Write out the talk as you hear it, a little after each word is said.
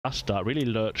last start, really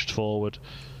lurched forward.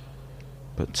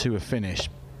 But to a finish.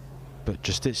 But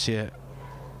Justicia,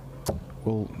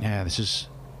 well, yeah, this is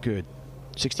good.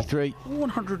 63.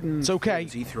 133. It's okay.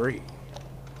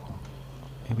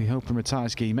 He'll be hoping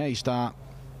Ratajski may start.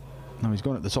 No, he's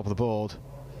gone at the top of the board.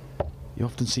 You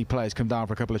often see players come down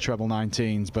for a couple of treble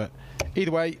 19s, but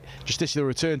either way, Justicia will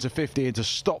return to 50 and to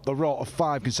stop the rot of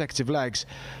 5 consecutive legs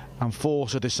and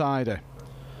force a decider.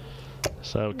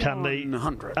 So can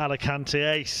the Alicante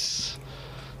ace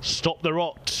stop the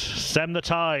rot, stem the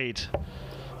tide?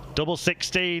 Double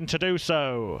 16 to do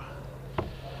so.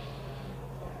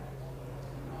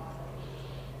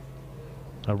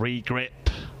 A re-grip.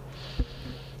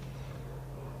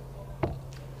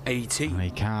 80. And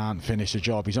he can't finish the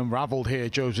job. He's unravelled here,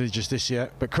 Jose Justicia.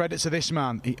 But credit to this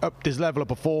man. He upped his level of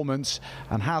performance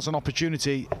and has an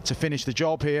opportunity to finish the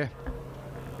job here.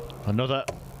 Another.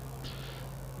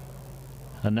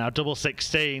 And now double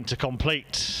 16 to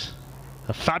complete.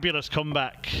 A fabulous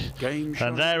comeback.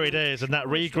 And there it is. And that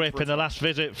re-grip in the last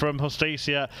visit from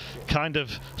Justicia kind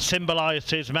of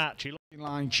symbolised his match.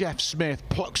 Line, Jeff Smith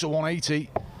plucks a 180.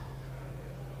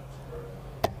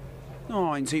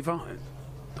 95.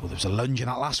 Oh, there was a lunge in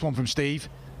that last one from Steve.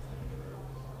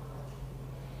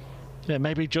 Yeah,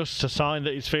 maybe just a sign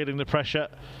that he's feeling the pressure,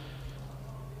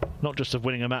 not just of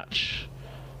winning a match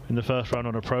in the first round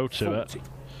on a Pro Tour.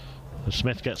 And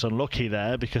Smith gets unlucky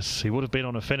there because he would have been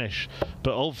on a finish,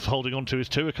 but of holding on to his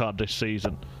tour card this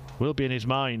season will be in his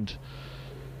mind.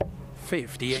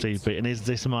 58. Steve Beaton, is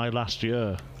this my last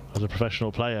year as a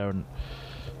professional player? And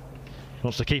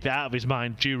wants to keep it out of his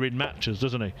mind during matches,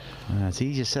 doesn't he? It's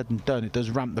easier said than done. It does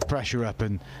ramp the pressure up,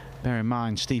 and bear in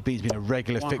mind, Steve Beaton's been a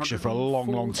regular fixture for a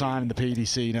long time in the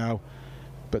PDC now.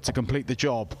 But to complete the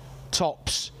job,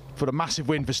 tops for the massive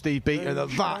win for Steve Beaton.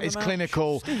 That is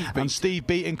clinical, and Steve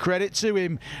Beaton, credit to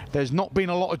him. There's not been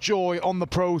a lot of joy on the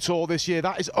Pro Tour this year.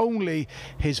 That is only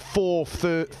his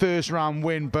 4th first round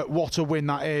win, but what a win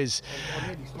that is.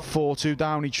 4-2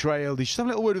 down, he trailed. He's just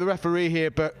having a little word with the referee here,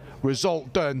 but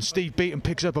result done. Steve Beaton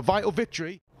picks up a vital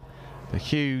victory. For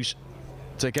Hughes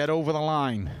to get over the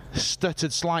line.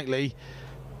 Stuttered slightly,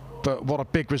 but what a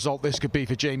big result this could be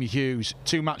for Jamie Hughes.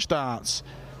 2 match darts.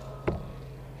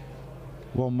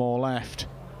 One more left.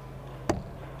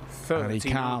 39. And he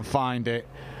can't find it.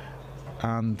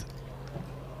 And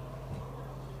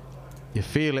you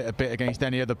feel it a bit against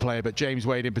any other player, but James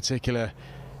Wade in particular,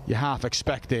 you half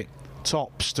expect it.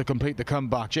 Tops to complete the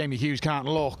comeback. Jamie Hughes can't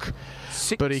look,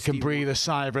 61. but he can breathe a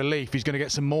sigh of relief. He's going to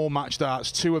get some more match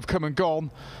darts. 2 have come and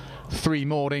gone. 3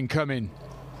 more incoming.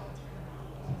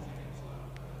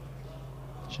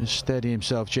 Just steady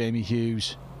himself, Jamie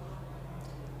Hughes.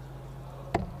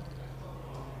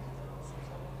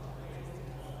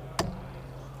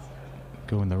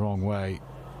 Going the wrong way.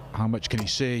 How much can he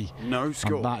see? No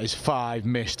score. And that is 5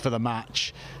 missed for the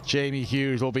match. Jamie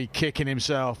Hughes will be kicking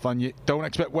himself, and you don't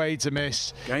expect Wade to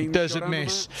miss. He doesn't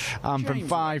miss. And from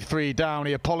 5-3 down,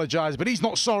 he apologised, but he's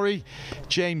not sorry.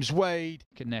 James Wade.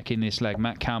 Neck in this leg.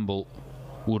 Matt Campbell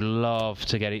would love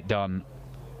to get it done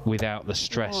without the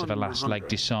stress of a last leg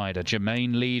decider.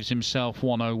 Jermaine leaves himself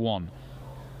 101.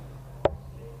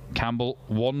 Campbell,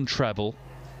 1 treble.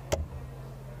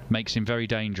 Makes him very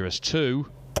dangerous. 2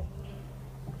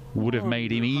 would have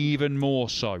made him even more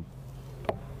so.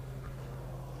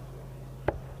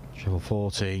 Treble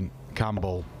 14,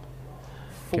 Campbell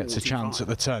gets a chance at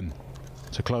the 10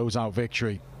 to close out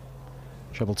victory.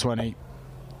 Treble 20,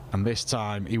 and this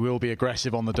time he will be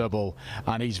aggressive on the double,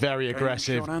 and he's very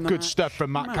aggressive. Good stuff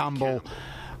from Matt Campbell.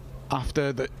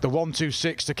 After the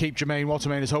 1-2-6 to keep Jermaine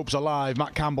Watermain's hopes alive,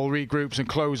 Matt Campbell regroups and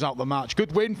closes out the match.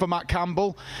 Good win for Matt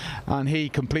Campbell, and he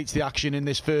completes the action in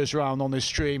this first round on this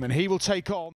stream, and he will take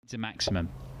on to maximum.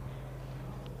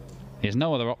 He has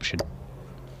no other option,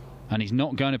 and he's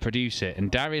not going to produce it.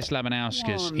 And Darius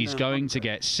Labanauskas, he's going to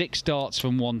get 6 darts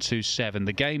from 127.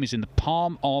 The game is in the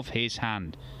palm of his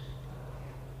hand.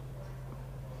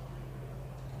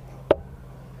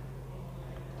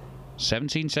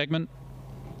 '17 segment.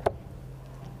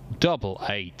 Double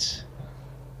 8.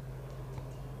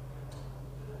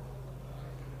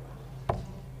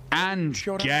 And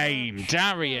game.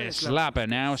 Darius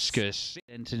Labanauskas.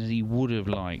 He would have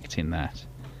liked in that.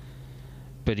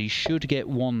 But he should get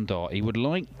 1 dot. He would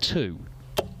like 2.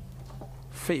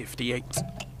 58.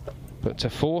 But to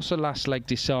force a last leg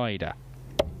decider.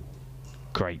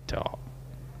 Great dart.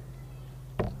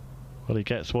 Well, he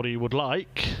gets what he would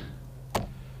like.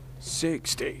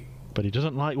 60. But he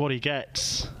doesn't like what he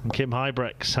gets. And Kim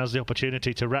Huybrechts has the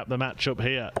opportunity to wrap the match up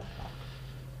here.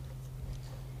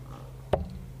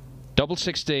 Double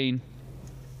 16.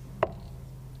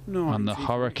 And the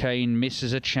Hurricane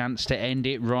misses a chance to end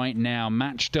it right now.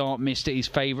 Match Dart missed it, his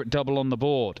favourite double on the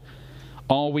board.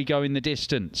 Are we going the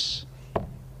distance?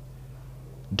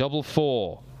 Double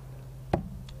 4.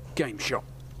 Game shot.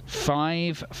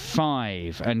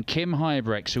 5-5. And Kim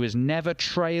Huybrechts, who has never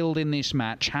trailed in this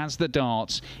match, has the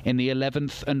darts in the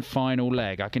 11th and final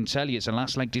leg. I can tell you it's a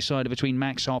last leg decider between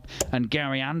Max Hopp and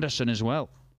Gary Anderson as well.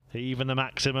 Even the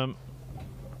maximum.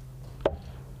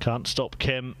 Can't stop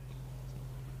Kim.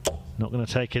 Not going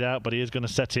to take it out, but he is going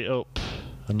to set it up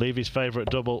and leave his favourite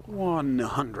double.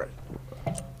 100.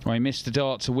 Well, he missed the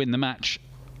dart to win the match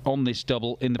on this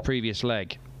double in the previous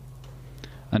leg.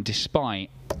 And despite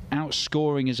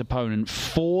outscoring his opponent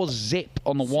 4-zip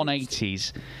on the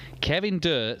 180s, Kevin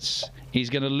Durtz is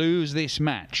going to lose this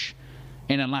match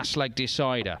in a last leg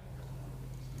decider.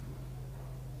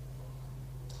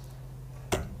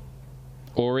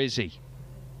 Or is he?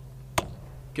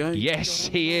 Yes,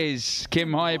 he is.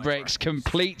 Kim Huybrechts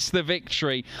completes the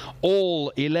victory. All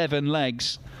 11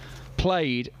 legs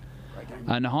played.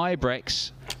 And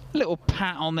Huybrechts, little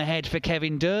pat on the head for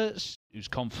Kevin Durtz, whose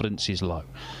confidence is low.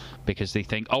 Because they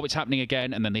think, oh, it's happening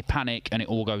again, and then they panic, and it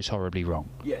all goes horribly wrong.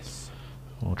 Yes.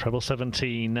 Well, treble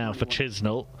 17 now for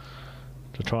Chisnall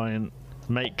to try and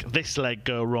make this leg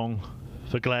go wrong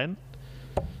for Glenn.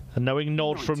 A knowing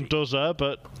nod from Duzza,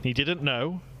 but he didn't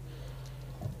know.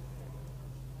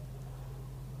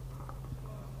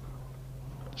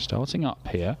 Starting up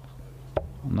here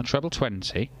on the treble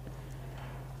 20.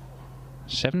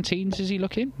 17s, is he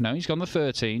looking? No, he's gone the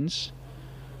 13s.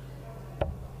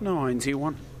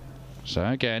 91. So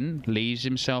again, leaves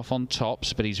himself on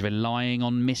tops, but he's relying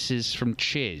on misses from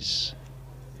Chiz.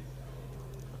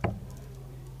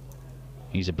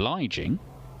 He's obliging.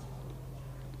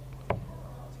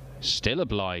 Still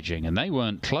obliging, and they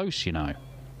weren't close, you know.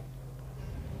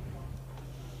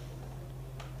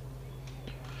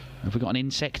 Have we got an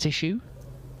insect issue?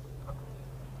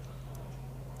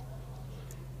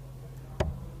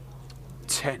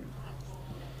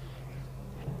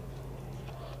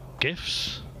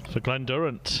 Gifts for Glen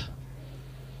Durrant.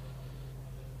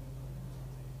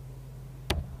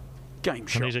 Game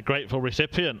shot. And he's a grateful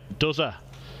recipient. Duzza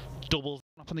doubles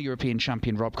up on the European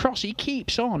champion Rob Cross. He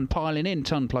keeps on piling in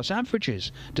ton plus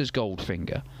averages, does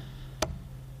Goldfinger.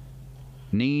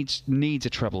 Needs a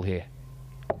treble here.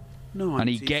 And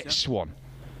he gets one.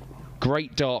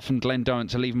 Great dart from Glen Durrant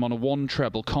to leave him on a 1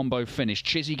 treble combo finish.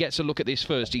 Chizzy gets a look at this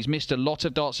first. He's missed a lot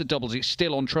of darts at doubles. It's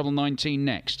still on treble 19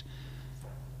 next.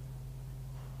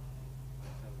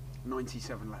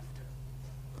 97 left.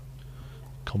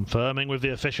 confirming with the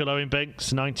official Owen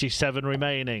Binks. 97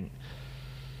 remaining.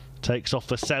 Takes off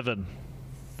the 7.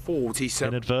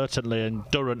 47. Inadvertently, and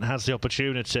Durrant has the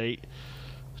opportunity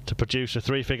to produce a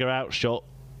 3-figure outshot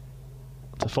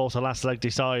to force a last leg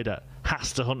decider.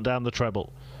 Has to hunt down the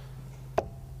treble.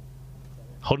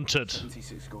 Hunted.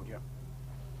 76 scored, yeah.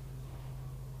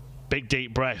 Big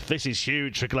deep breath. This is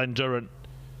huge for Glen Durrant.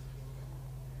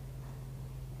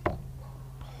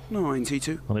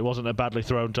 92. Well, it wasn't a badly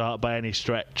thrown dart by any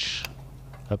stretch.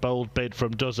 A bold bid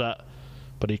from Duzza,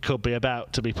 but he could be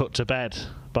about to be put to bed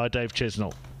by Dave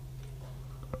Chisnall.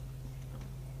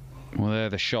 Well, they're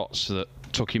the shots that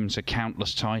took him to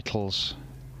countless titles.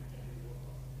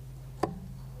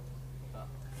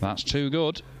 That's too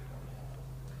good.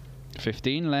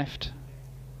 15 left.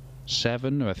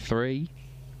 7 or 3.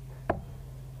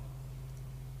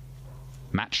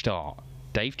 Match dart.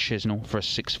 Dave Chisnall for a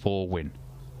 6-4 win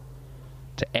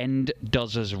to end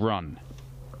Duzza's run.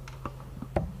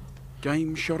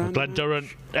 Game shot. Well, Glen Durrant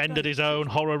ended his own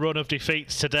horror run of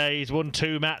defeats today. He's won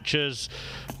 2 matches,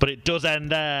 but it does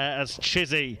end there as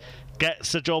Chizzy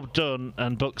gets the job done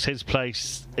and books his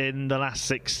place in the last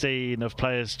 16 of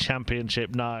Players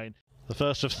Championship 9. The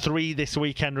first of 3 this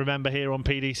weekend, remember, here on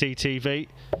PDC TV.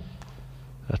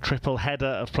 A triple header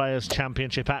of Players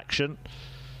Championship action.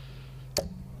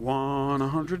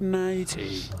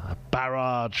 180. A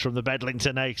barrage from the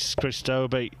Bedlington ace, Chris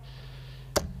Dobie.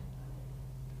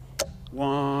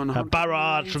 A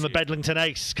barrage from the Bedlington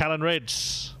ace, Callan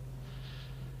Rids.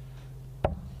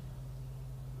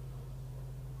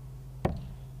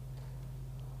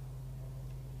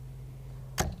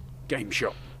 Game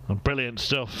shot. And brilliant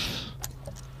stuff.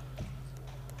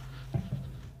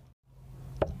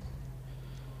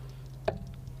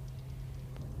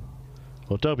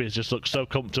 Well, Dobie has just looked so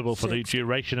comfortable for the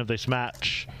duration of this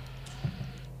match,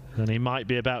 and he might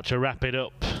be about to wrap it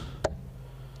up.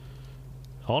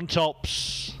 On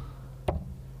tops.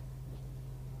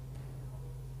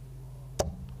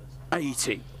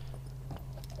 80.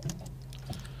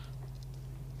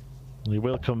 He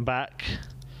will come back.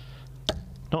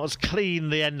 Not as clean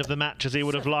the end of the match as he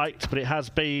would have liked, but it has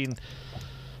been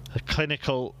a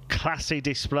clinical, classy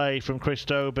display from Chris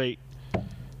Dobey.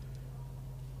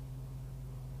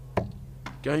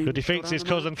 Who defeats his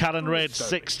cousin Callan Ridd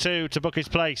 6-2 to book his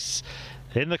place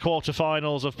in the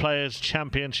quarterfinals of Players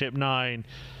Championship 9.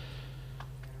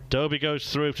 Dobey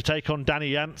goes through to take on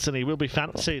Danny Jansen. He will be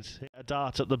fancied a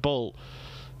dart at the bull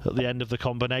at the end of the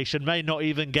combination. May not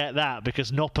even get that,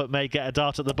 because Noppert may get a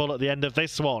dart at the bull at the end of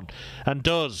this one, and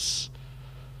does.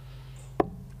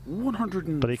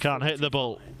 100. But he can't hit the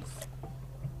bull.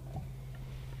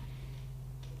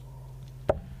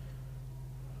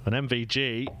 And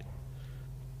MVG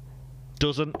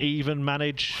doesn't even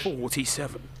manage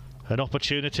 47. An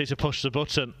opportunity to push the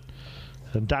button.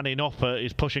 And Danny Noppert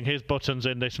is pushing his buttons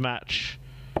in this match.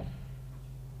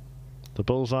 The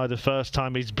bullseye the first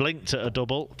time he's blinked at a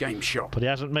double. Game shot. But he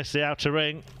hasn't missed the outer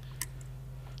ring.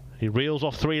 He reels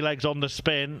off 3 legs on the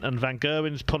spin, and Van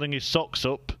Gerwen's pulling his socks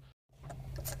up.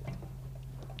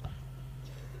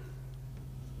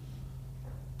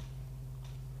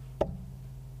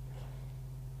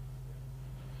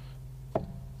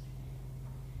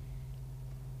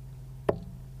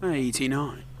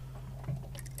 $89.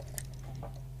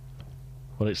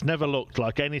 Well, it's never looked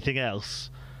like anything else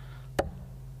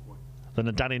than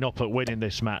a Danny Noppert win in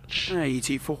this match.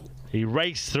 84. He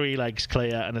raced 3 legs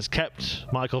clear and has kept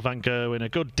Michael Van Gerwen a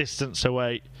good distance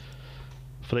away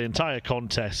for the entire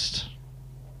contest.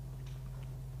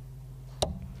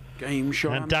 Game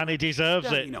shot. And Danny deserves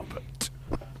Danny it. Noppert.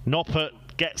 Noppert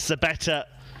gets the better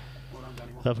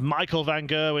of Michael Van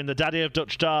Gerwen. The daddy of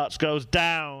Dutch darts goes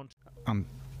down.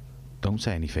 Don't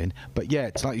say anything. But yeah,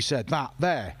 it's like you said, that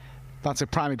there. That's a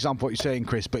prime example of what you're saying,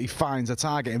 Chris, but he finds a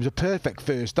target. It was a perfect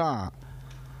first dart.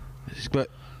 But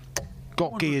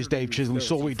got gears, Dave Chisholm. We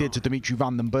saw what he did to Dimitri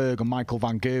Van den Berg and Michael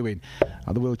Van Gerwen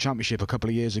at the World Championship a couple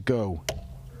of years ago.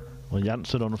 Well,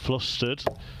 Jansen unflustered.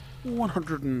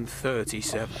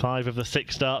 137. 5 of the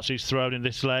 6 darts he's thrown in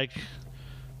this leg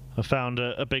have found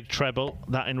a big treble.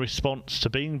 That in response to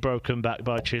being broken back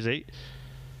by Chizzy.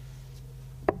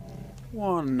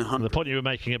 100. The point you were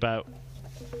making about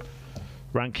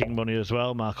ranking money as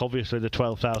well, Mark, obviously the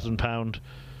 £12,000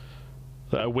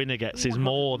 that a winner gets is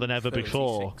more than ever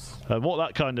before. And what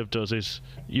that kind of does is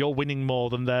you're winning more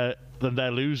than they're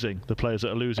losing, the players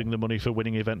that are losing the money for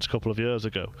winning events a couple of years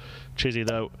ago. Chizzy,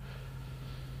 though,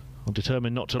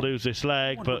 determined not to lose this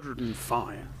leg, but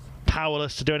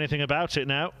powerless to do anything about it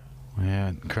now.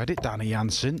 Yeah, credit Danny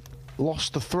Jansen.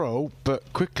 Lost the throw,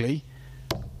 but quickly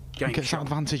gets that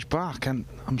advantage back, and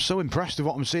I'm so impressed with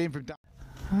what I'm seeing from Dan.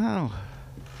 Oh,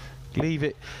 leave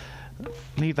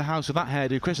the house with that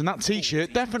hairdo, Chris, and that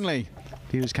t-shirt, definitely.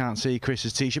 Viewers can't see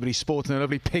Chris's t-shirt, but he's sporting a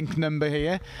lovely pink number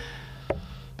here.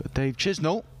 But Dave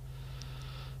Chisnall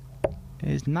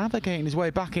is navigating his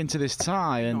way back into this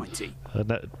tie, and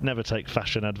never take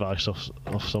fashion advice off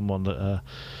someone that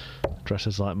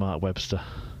dresses like Mark Webster.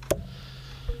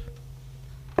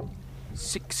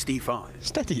 65.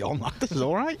 Steady on, lad. This is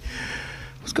all right.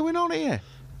 What's going on here?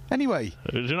 Anyway,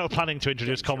 you're not planning to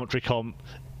introduce commentary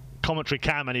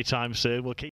cam anytime soon.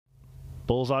 We'll keep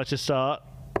bullseye to start.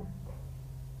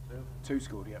 2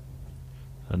 scored, yeah.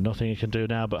 And nothing he can do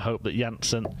now but hope that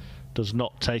Jansen does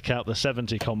not take out the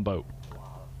 70 combo.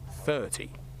 30.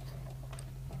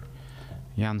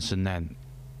 Jansen then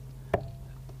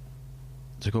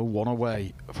to go 1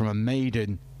 away from a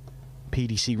maiden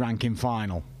PDC ranking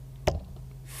final.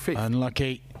 50.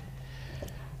 Unlucky.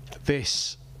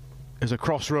 This is a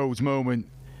crossroads moment.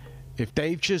 If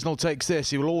Dave Chisnall takes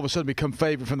this, he will all of a sudden become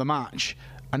favourite from the match,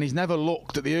 and he's never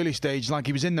looked at the early stage like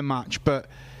he was in the match. But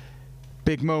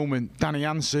big moment. Danny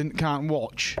Jansen can't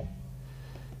watch.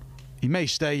 He may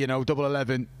stay, you know, double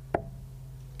 11.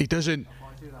 He doesn't.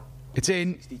 It's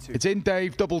in. 62. It's in,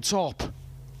 Dave. Double top.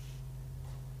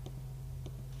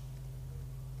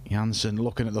 Jansen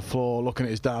looking at the floor, looking at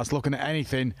his darts, looking at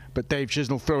anything but Dave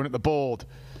Chisnall throwing at the board.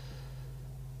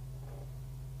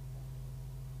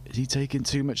 Is he taking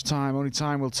too much time? Only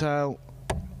time will tell.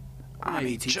 I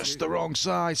mean, just the wrong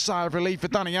side. Sigh of relief for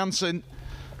Danny Jansen.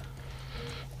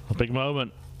 A big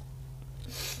moment.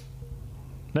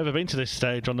 Never been to this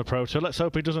stage on the Pro Tour. Let's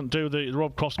hope he doesn't do the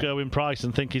Rob Cross-Gerwyn Price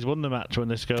and think he's won the match when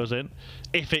this goes in.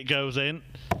 If it goes in.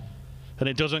 And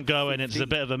it doesn't go in, it's a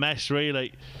bit of a mess,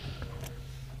 really.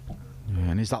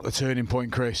 And is that the turning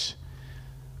point, Chris?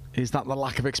 Is that the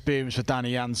lack of experience for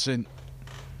Danny Jansen?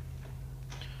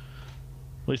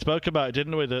 We spoke about it,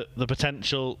 didn't we? The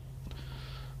potential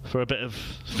for a bit of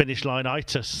finish line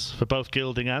itis for both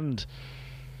Gilding and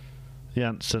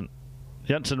Jansen.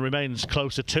 Jansen remains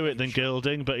closer to it than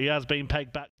Gilding, but he has been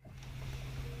pegged back.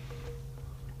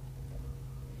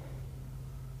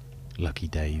 Lucky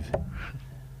Dave.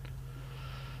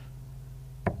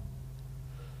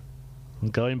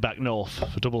 Going back north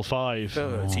for double five.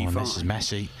 35. Oh, this is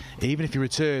messy. Even if he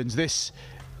returns, this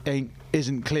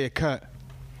isn't clear cut.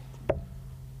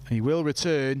 He will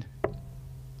return.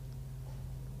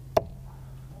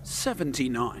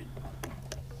 79.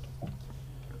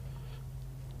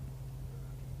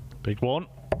 Big one.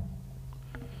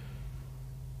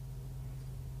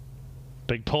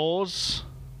 Big pause.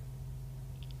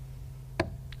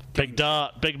 Big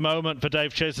dart. Big moment for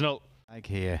Dave Chisnall. Leg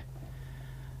here.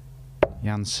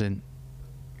 Janssen.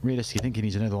 Realistically thinking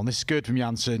he's another one. This is good from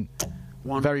Janssen.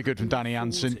 Very good from Danny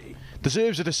Janssen.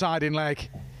 Deserves a deciding leg.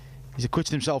 He's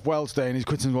acquitted himself well today, and he's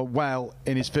acquitted himself well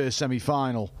in his first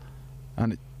semi-final.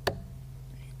 And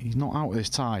he's not out of this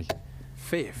tie.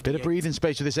 50. Bit of breathing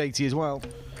space with this 80 as well.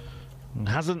 And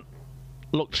hasn't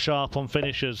looked sharp on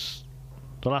finishes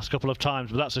the last couple of times,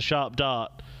 but that's a sharp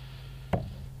dart.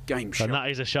 Game shot. And that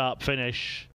is a sharp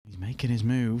finish. He's making his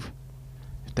move.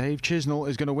 If Dave Chisnall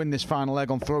is going to win this final leg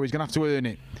on throw, he's going to have to earn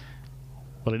it.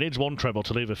 Well, he needs one treble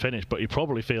to leave a finish, but he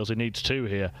probably feels he needs two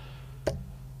here.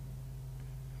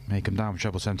 Make him down for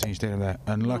treble 17, stay there.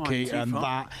 Unlucky, and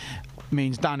that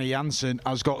means Danny Janssen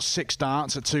has got 6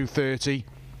 darts at 230.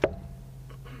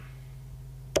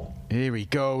 Here he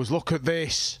goes, look at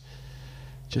this.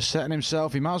 Just setting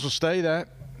himself, he might as well stay there.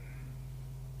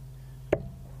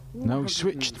 No, he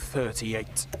switched.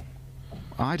 38.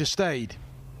 I'd have stayed.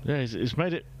 Yeah, he's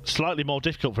made it slightly more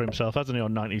difficult for himself, hasn't he,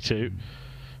 on 92?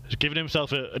 He's given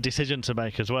himself a decision to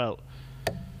make as well.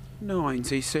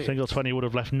 96. Single 20 would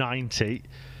have left 90.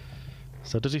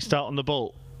 So does he start on the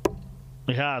bull?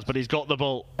 He has, but he's got the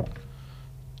bull.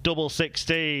 Double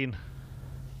 16.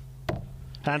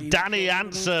 And Danny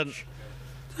Janssen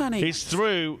is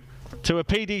through to a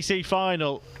PDC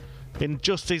final in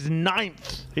just his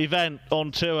 9th event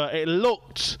on tour. It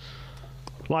looked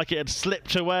like it had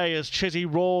slipped away as Chizzy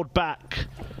roared back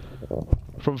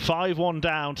from 5-1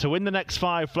 down to win the next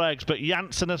 5 legs, but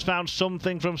Janssen has found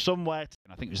something from somewhere.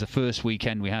 I think it was the first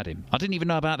weekend we had him. I didn't even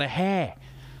know about the hair.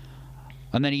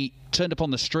 And then he turned up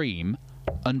on the stream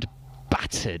and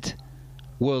battered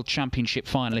World Championship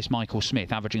finalist Michael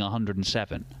Smith, averaging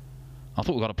 107. I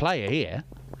thought we've got a player here.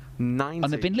 90.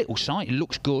 And they've been little sight. It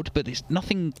looks good, but it's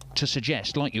nothing to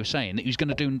suggest, like you were saying, that he was going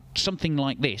to do something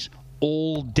like this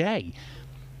all day.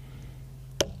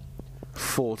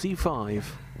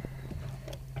 45.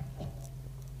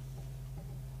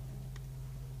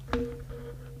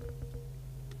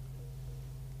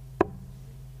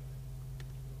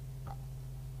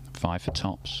 Five for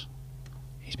tops.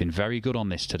 He's been very good on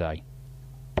this today.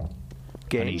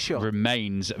 Game And he shot.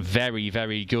 remains very,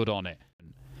 very good on it.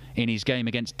 In his game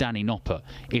against Danny Noppert.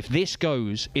 If this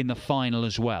goes in the final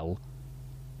as well,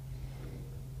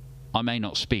 I may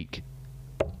not speak.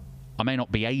 I may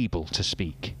not be able to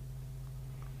speak.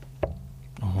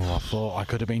 Oh, I thought I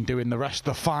could have been doing the rest of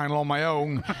the final on my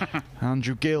own.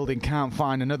 Andrew Gilding can't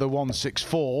find another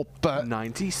 164, but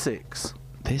 96.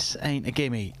 this ain't a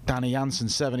gimme. Danny Janssen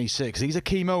 76. These are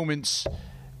key moments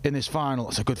in this final.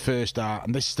 It's a good first start,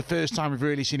 and this is the first time we've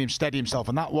really seen him steady himself,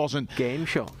 and that wasn't Game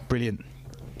shot. brilliant.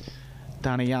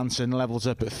 Danny Janssen levels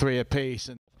up at 3 apiece,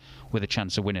 and With a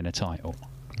chance of winning a title.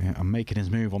 yeah, and making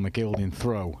his move on the Gilding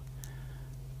throw.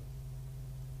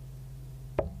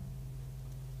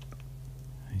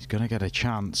 He's going to get a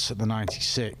chance at the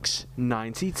 96.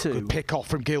 92. Good pick off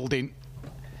from Gilding.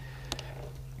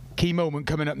 Key moment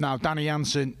coming up now. Danny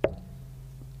Janssen.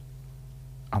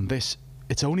 And this,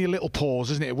 it's only a little pause,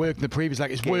 isn't it? It worked in the previous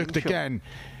leg. It's Game worked shot. again.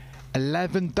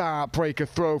 11 dart breaker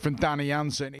throw from Danny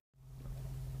Janssen.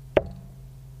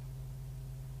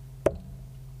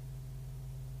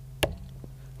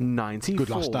 Good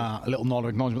last dart. A little nod of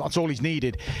acknowledgement. That's all he's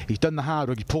needed. He's done the hard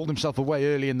work. He pulled himself away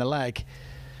early in the leg.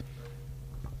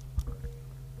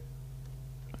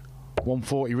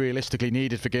 140 realistically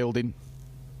needed for Gilding.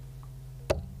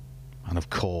 And of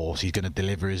course, he's going to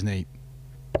deliver, isn't he?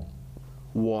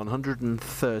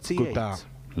 138. Good dart.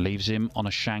 Leaves him on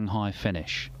a Shanghai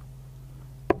finish.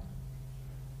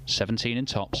 17 in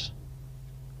tops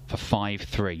for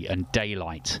 5-3 and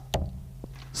daylight.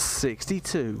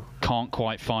 62. Can't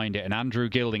quite find it, and Andrew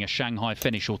Gilding, a Shanghai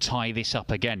finish, will tie this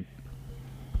up again.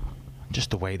 Just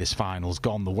the way this final's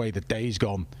gone, the way the day's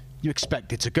gone, you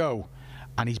expect it to go.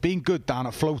 And he's been good down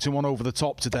at floating one over the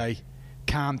top today.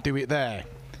 Can't do it there.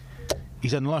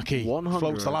 He's unlucky. 100.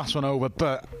 Floats the last one over,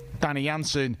 but Danny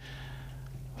Janssen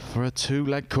for a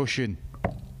 2-leg cushion.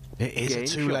 It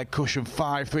is Game a 2-leg cushion.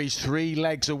 5-3. He's 3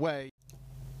 legs away.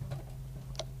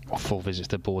 Full visits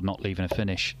to the board, not leaving a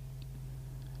finish.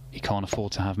 He can't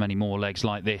afford to have many more legs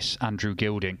like this, Andrew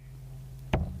Gilding.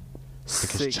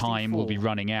 because time will be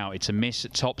running out. It's a miss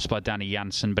at tops by Danny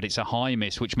Jansen, but it's a high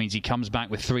miss, which means he comes back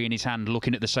with 3 in his hand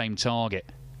looking at the same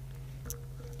target.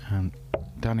 And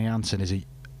Danny Jansen is a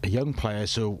young player,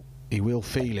 so he will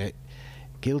feel it.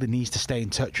 Gilding needs to stay in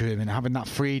touch with him and having that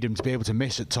freedom to be able to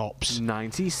miss at tops.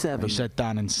 97. You said,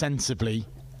 Dan, and sensibly.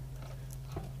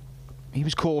 He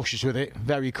was cautious with it,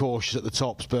 very cautious at the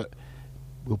tops, but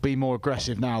will be more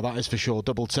aggressive now, that is for sure.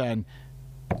 Double 10.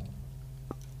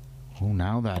 Oh,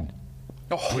 now then.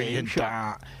 Oh, Brilliant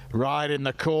dart. Right in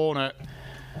the corner.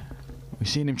 We've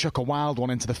seen him chuck a wild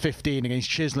one into the 15 against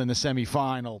Chisel in the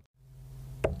semi-final.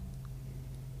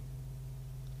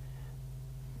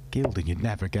 Gilding, you'd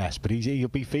never guess, but he'll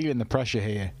be feeling the pressure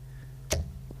here.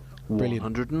 Brilliant.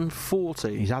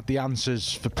 140. He's had the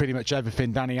answers for pretty much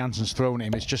everything Danny Jansen's thrown at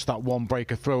him. It's just that one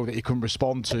breaker throw that he couldn't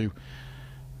respond to.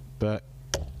 But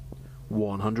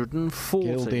 140.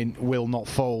 Gilding will not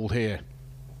fold here.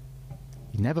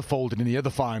 He never folded in the other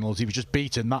finals. He was just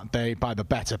beaten that day by the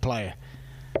better player.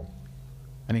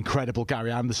 An incredible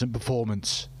Gary Anderson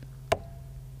performance.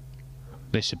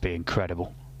 This would be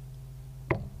incredible.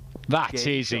 That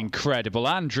is incredible.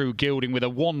 Andrew Gilding with a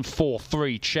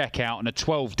 1-4-3 checkout and a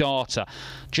 12-darter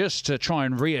just to try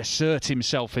and reassert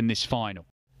himself in this final.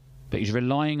 But he's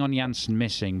relying on Jansen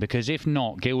missing, because if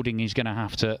not, Gilding is going to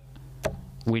have to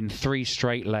win 3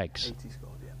 straight legs.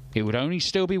 It would only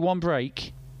still be 1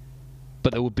 break,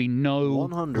 but there would be no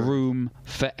 100. room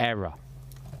for error.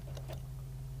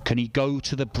 Can he go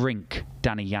to the brink,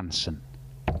 Danny Jansen?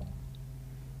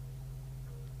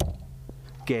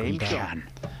 Game He shot. can.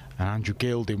 And Andrew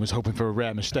Gilding was hoping for a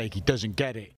rare mistake. He doesn't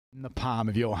get it. In the palm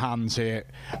of your hands here,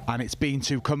 and it's been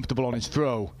too comfortable on his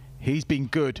throw. He's been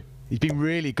good. He's been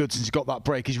really good since he got that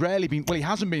break. He's rarely been, well, he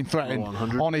hasn't been threatened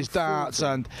on his darts,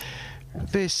 and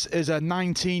this is a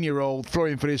 19-year-old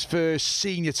throwing for his first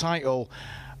senior title,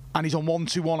 and he's on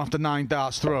 1-2-1 after 9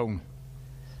 darts thrown.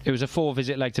 It was a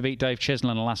 4-visit leg to beat Dave Chisel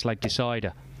on a last leg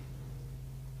decider.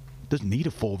 Doesn't need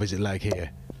a 4-visit leg here.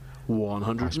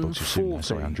 140. I spoke too soon there,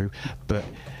 sorry, Andrew. But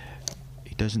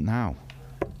he doesn't now.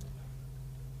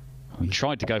 He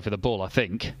tried to go for the ball, I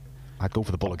think. I'd go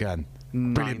for the ball again.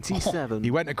 Brilliant. 97.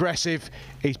 He went aggressive.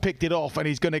 He's picked it off, and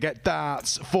he's going to get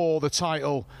darts for the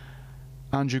title.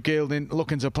 Andrew Gilding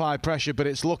looking to apply pressure, but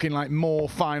it's looking like more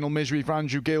final misery for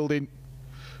Andrew Gilding.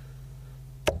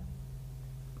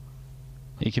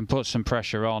 He can put some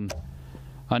pressure on,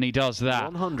 and he does that.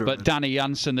 100. But Danny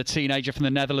Jansen, the teenager from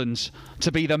the Netherlands,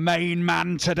 to be the main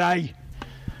man today.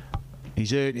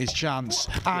 He's earned his chance,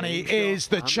 and he is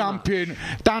the champion.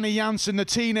 Danny Jansen, the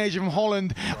teenager from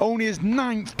Holland, only his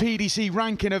 9th PDC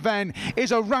ranking event,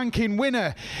 is a ranking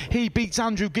winner. He beats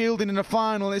Andrew Gilding in the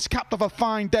final. It's capped off a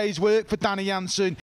fine day's work for Danny Jansen.